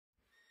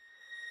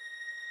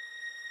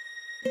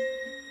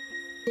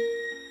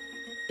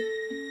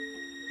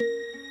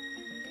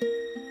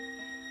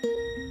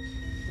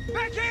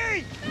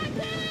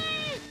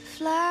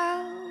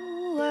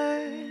flowers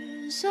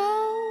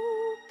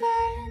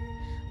open,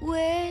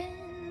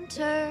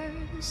 winter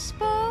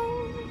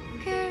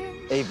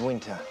spoken. Eve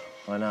Winter,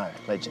 I know,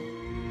 legend.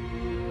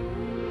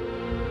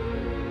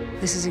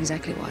 This is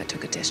exactly why I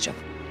took a desk job.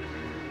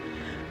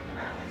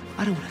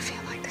 I don't want to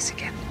feel like this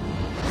again.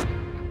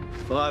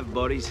 5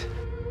 bodies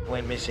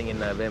went missing in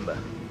November.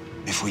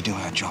 If we do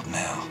our job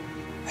now,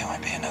 there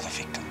won't be another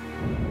victim.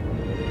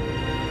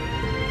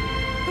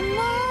 The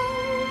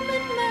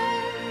moment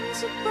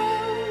melts a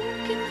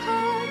broken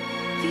heart.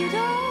 If you'd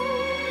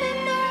only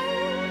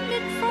known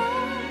it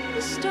from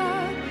the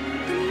start,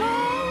 the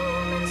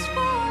moments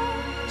fall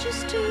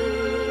just too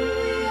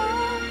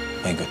young.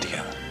 We're good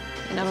together.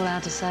 You're not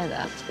allowed to say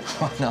that.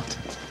 Why not?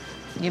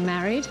 You're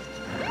married?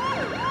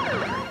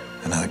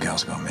 Another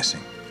girl's gone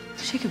missing.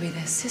 She could be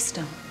their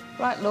sister.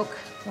 Right look,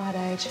 right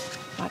age,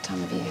 right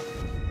time of year.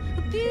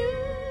 A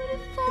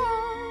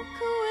beautiful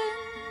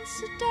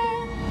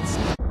coincidence.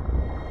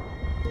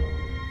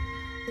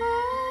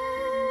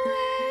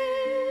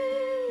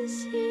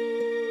 Always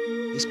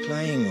here. He's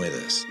playing with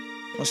us.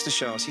 Wants to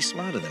show us he's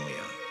smarter than we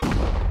are.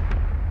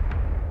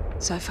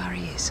 So far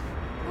he is.